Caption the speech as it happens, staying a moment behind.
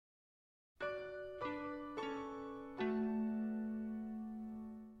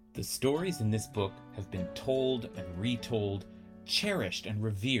The stories in this book have been told and retold, cherished and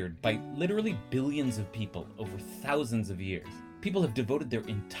revered by literally billions of people over thousands of years. People have devoted their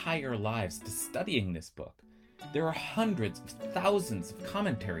entire lives to studying this book. There are hundreds of thousands of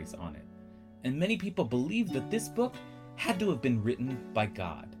commentaries on it, and many people believe that this book had to have been written by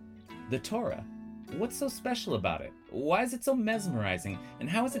God. The Torah. What's so special about it? Why is it so mesmerizing, and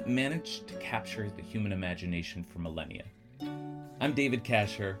how has it managed to capture the human imagination for millennia? I'm David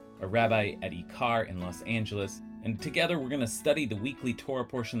Kasher, a rabbi at Ikar in Los Angeles, and together we're going to study the weekly Torah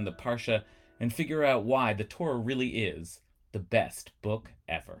portion of the Parsha and figure out why the Torah really is the best book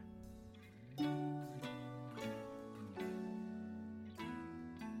ever.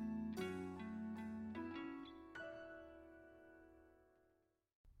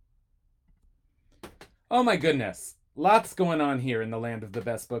 Oh my goodness, lots going on here in the land of the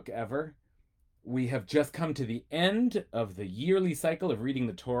best book ever. We have just come to the end of the yearly cycle of reading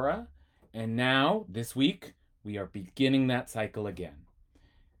the Torah, and now, this week, we are beginning that cycle again.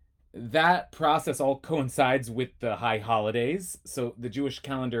 That process all coincides with the high holidays, so the Jewish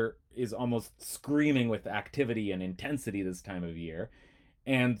calendar is almost screaming with activity and intensity this time of year.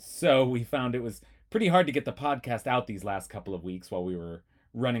 And so we found it was pretty hard to get the podcast out these last couple of weeks while we were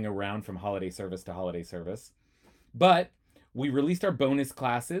running around from holiday service to holiday service. But we released our bonus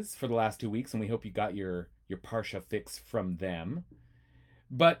classes for the last 2 weeks, and we hope you got your Parsha fix from them.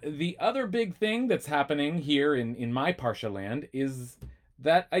 But the other big thing that's happening here in my Parsha land is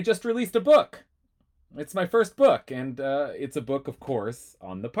that I just released a book. It's my first book, and it's a book, of course,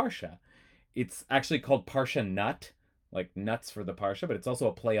 on the Parsha. It's actually called Parsha Nut, like nuts for the Parsha, but it's also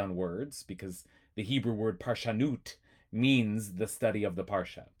a play on words because the Hebrew word Parshanut means the study of the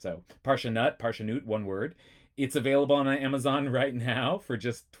Parsha. So Parsha Nut, Parshanut, one word. It's available on Amazon right now for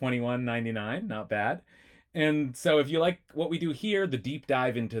just $21.99, not bad. And so if you like what we do here, the deep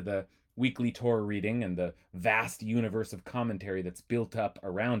dive into the weekly Torah reading and the vast universe of commentary that's built up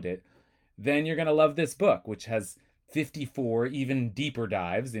around it, then you're going to love this book, which has 54 even deeper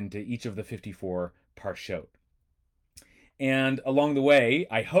dives into each of the 54 Parshot. And along the way,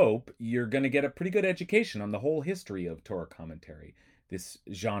 I hope you're going to get a pretty good education on the whole history of Torah commentary, this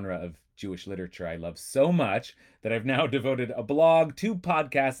genre of Jewish literature I love so much that I've now devoted a blog, 2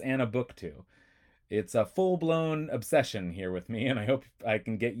 podcasts, and a book to. It's a full-blown obsession here with me, and I hope I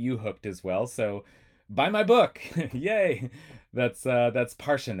can get you hooked as well. So buy my book. Yay. That's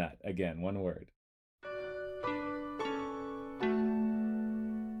Parsha Nut, again, one word.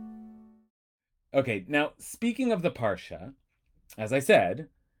 Okay, now speaking of the Parsha, as I said,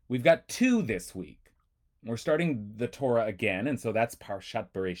 we've got 2 this week. We're starting the Torah again, and so that's Parshat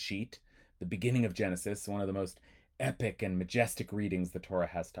Bereshit, the beginning of Genesis, one of the most epic and majestic readings the Torah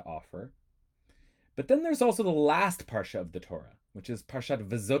has to offer. But then there's also the last Parsha of the Torah, which is Parshat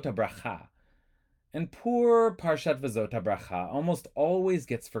V'zot HaBracha. And poor Parshat V'zot HaBracha almost always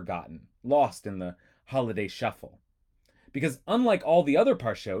gets forgotten, lost in the holiday shuffle. Because unlike all the other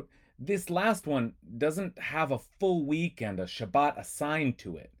Parshot, this last one doesn't have a full week and a Shabbat assigned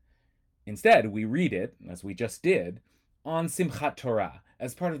to it. Instead, we read it, as we just did, on Simchat Torah,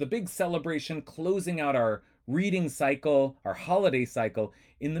 as part of the big celebration closing out our reading cycle, our holiday cycle,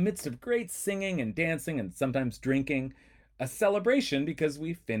 in the midst of great singing and dancing and sometimes drinking, a celebration because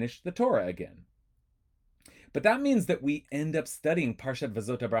we finished the Torah again. But that means that we end up studying Parshat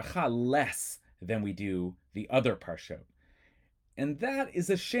V'zot HaBracha less than we do the other Parshot. And that is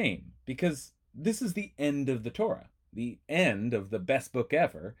a shame, because this is the end of the Torah, the end of the best book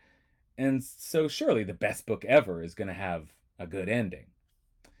ever, and so surely the best book ever is going to have a good ending.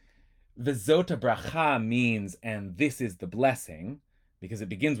 V'zot HaBracha means, and this is the blessing, because it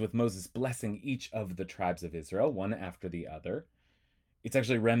begins with Moses blessing each of the tribes of Israel, one after the other. It's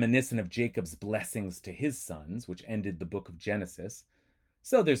actually reminiscent of Jacob's blessings to his sons, which ended the book of Genesis.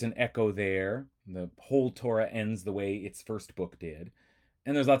 So there's an echo there. The whole Torah ends the way its first book did.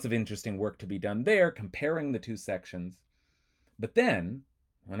 And there's lots of interesting work to be done there, comparing the 2 sections. But then,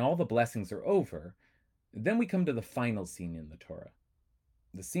 when all the blessings are over, then we come to the final scene in the Torah,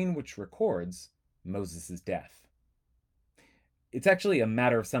 the scene which records Moses' death. It's actually a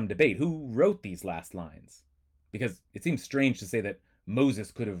matter of some debate who wrote these last lines, because it seems strange to say that Moses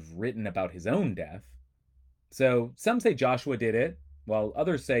could have written about his own death. So some say Joshua did it, while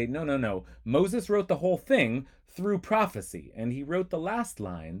others say, no, Moses wrote the whole thing through prophecy, and he wrote the last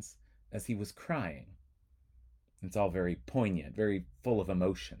lines as he was crying. It's all very poignant, very full of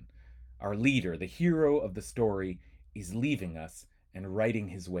emotion. Our leader, the hero of the story, is leaving us and writing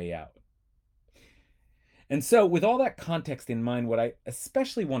his way out. And so, with all that context in mind, what I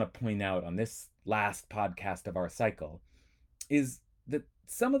especially want to point out on this last podcast of our cycle is that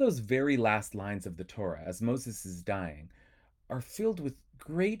some of those very last lines of the Torah, as Moses is dying, are filled with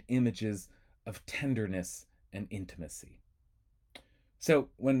great images of tenderness and intimacy. So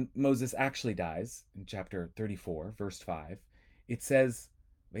when Moses actually dies, in chapter 34, verse 5, it says,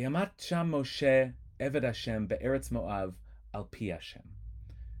 Vayamat sham Moshe eved Hashem be'eretz Moav al pi Hashem.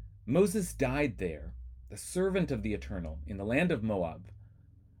 Moses died there, the servant of the Eternal, in the land of Moab,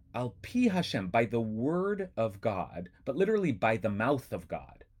 al pi Hashem, by the word of God, but literally by the mouth of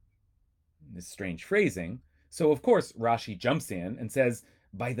God. This strange phrasing. So, of course, Rashi jumps in and says,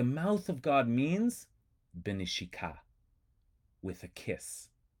 by the mouth of God means benishika, with a kiss.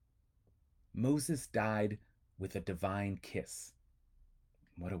 Moses died with a divine kiss.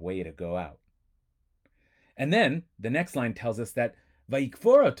 What a way to go out. And then the next line tells us that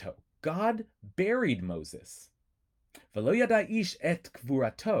Vayikvoroto, God buried Moses. V'lo yada ish et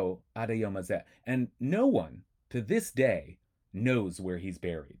kvurato ad hayom hazeh. And no one to this day knows where he's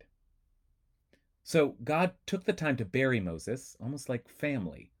buried. So God took the time to bury Moses, almost like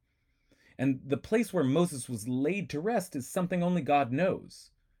family. And the place where Moses was laid to rest is something only God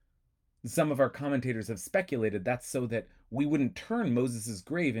knows. Some of our commentators have speculated that's so that we wouldn't turn Moses'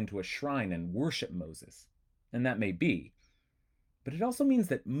 grave into a shrine and worship Moses. And that may be. But it also means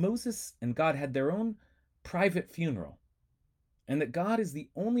that Moses and God had their own private funeral, and that God is the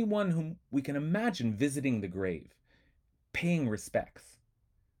only one whom we can imagine visiting the grave, paying respects.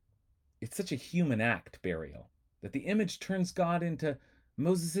 It's such a human act, burial, that the image turns God into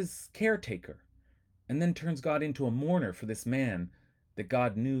Moses' caretaker, and then turns God into a mourner for this man that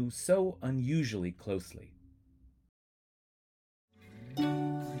God knew so unusually closely.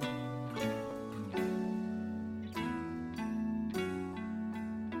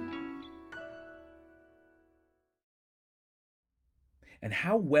 And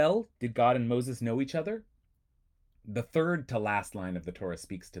how well did God and Moses know each other? The third to last line of the Torah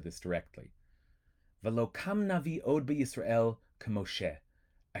speaks to this directly. V'lo kam navi od b'Yisrael k'Moshe,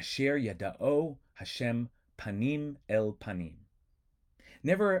 asher yada'o Hashem panim el panim.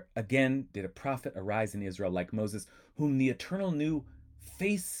 Never again did a prophet arise in Israel like Moses, whom the Eternal knew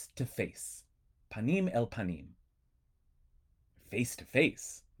face to face, panim el panim. Face to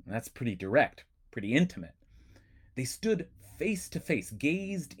face, that's pretty direct, pretty intimate. They stood face to face,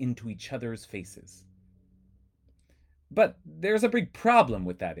 gazed into each other's faces. But there's a big problem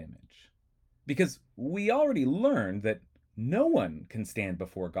with that image, because we already learned that no one can stand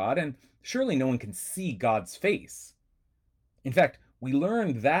before God, and surely no one can see God's face. In fact, we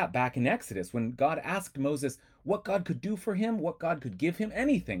learned that back in Exodus when God asked Moses what God could do for him, what God could give him,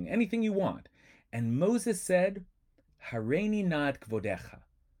 anything you want. And Moses said, Hareini na'at kvodecha.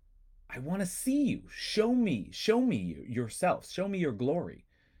 I want to see you. Show me yourself. Show me your glory.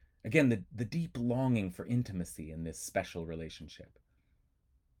 Again, the deep longing for intimacy in this special relationship.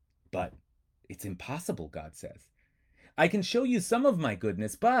 But it's impossible, God says. I can show you some of my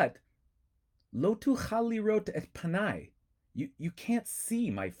goodness, but lo tuchal lirot et panai. You can't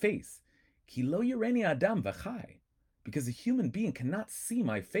see my face. Ki lo yireni adam v'chai. Because a human being cannot see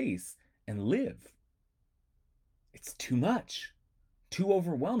my face and live. It's too much. Too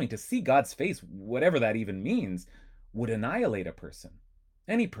overwhelming. To see God's face, whatever that even means, would annihilate a person.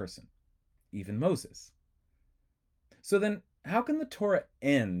 Any person. Even Moses. So then, how can the Torah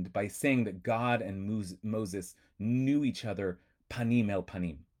end by saying that God and Moses knew each other panim el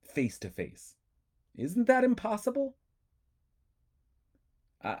panim, face to face? Isn't that impossible?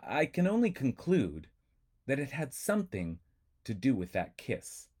 I can only conclude that it had something to do with that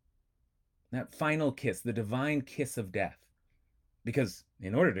kiss. That final kiss, the divine kiss of death. Because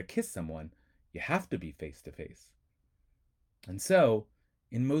in order to kiss someone, you have to be face to face. And so,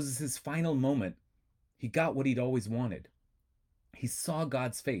 in Moses' final moment, he got what he'd always wanted. He saw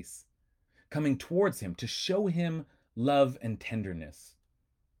God's face coming towards him to show him love and tenderness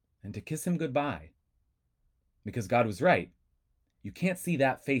and to kiss him goodbye. Because God was right. You can't see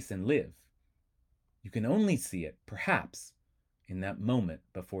that face and live. You can only see it, perhaps, in that moment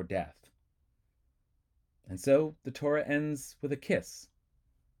before death. And so the Torah ends with a kiss,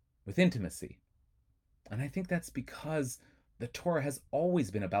 with intimacy. And I think that's because the Torah has always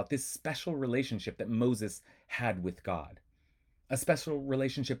been about this special relationship that Moses had with God. A special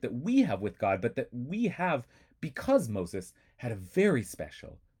relationship that we have with God, but that we have because Moses had a very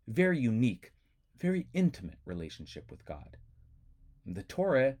special, very unique, very intimate relationship with God. The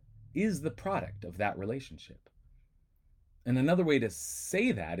Torah is the product of that relationship. And another way to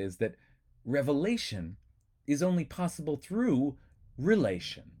say that is that revelation is only possible through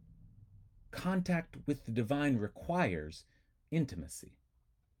relation. Contact with the divine requires intimacy.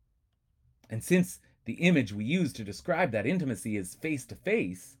 And since the image we use to describe that intimacy is face to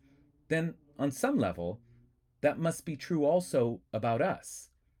face, then on some level, that must be true also about us.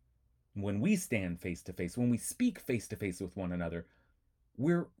 When we stand face to face, when we speak face to face with one another,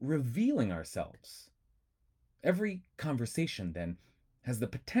 we're revealing ourselves. Every conversation, then, has the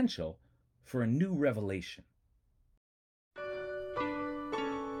potential for a new revelation.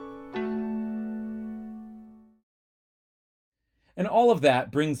 And all of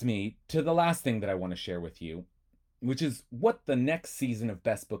that brings me to the last thing that I want to share with you, which is what the next season of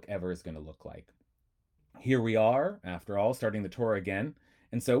Best Book Ever is going to look like. Here we are, after all, starting the Torah again,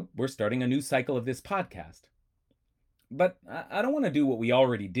 and so we're starting a new cycle of this podcast. But I don't want to do what we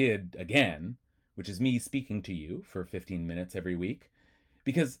already did again, which is me speaking to you for 15 minutes every week,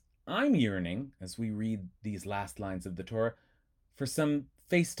 because I'm yearning, as we read these last lines of the Torah, for some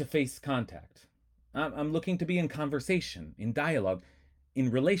face-to-face contact. I'm looking to be in conversation, in dialogue,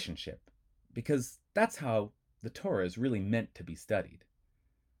 in relationship, because that's how the Torah is really meant to be studied.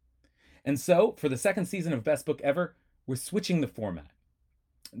 And so, for the second season of Best Book Ever, we're switching the format.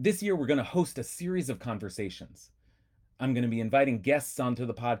 This year, we're going to host a series of conversations. I'm going to be inviting guests onto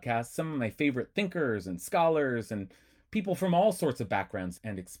the podcast, some of my favorite thinkers and scholars and people from all sorts of backgrounds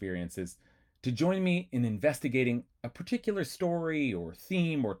and experiences, to join me in investigating a particular story or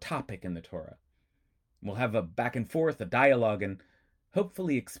theme or topic in the Torah. We'll have a back and forth, a dialogue, and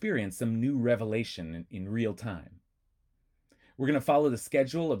hopefully experience some new revelation in real time. We're going to follow the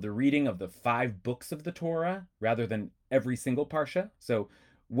schedule of the reading of the 5 books of the Torah rather than every single parsha. So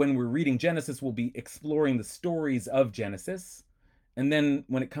when we're reading Genesis, we'll be exploring the stories of Genesis. And then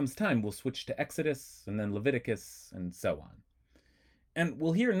when it comes time, we'll switch to Exodus and then Leviticus and so on. And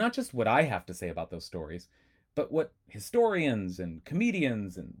we'll hear not just what I have to say about those stories, but what historians and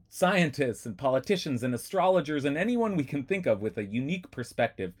comedians and scientists and politicians and astrologers and anyone we can think of with a unique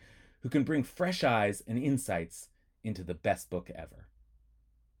perspective who can bring fresh eyes and insights into the best book ever.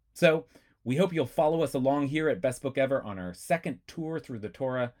 So we hope you'll follow us along here at Best Book Ever on our second tour through the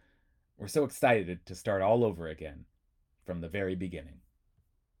Torah. We're so excited to start all over again from the very beginning.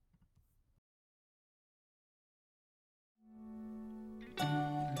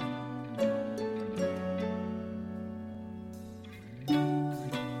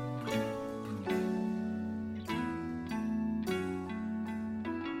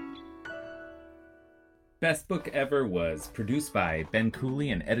 Best Book Ever was produced by Ben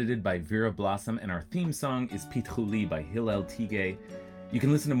Cooley and edited by Vera Blossom, and our theme song is Pitchuli by Hillel Tigay. You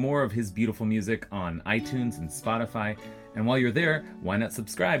can listen to more of his beautiful music on iTunes and Spotify, and while you're there, why not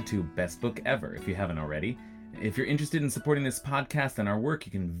subscribe to Best Book Ever if you haven't already? If you're interested in supporting this podcast and our work,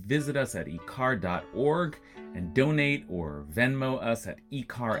 you can visit us at ikar.org and donate or Venmo us at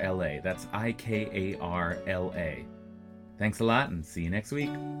IKARLA. That's IKARLA. Thanks a lot and see you next week.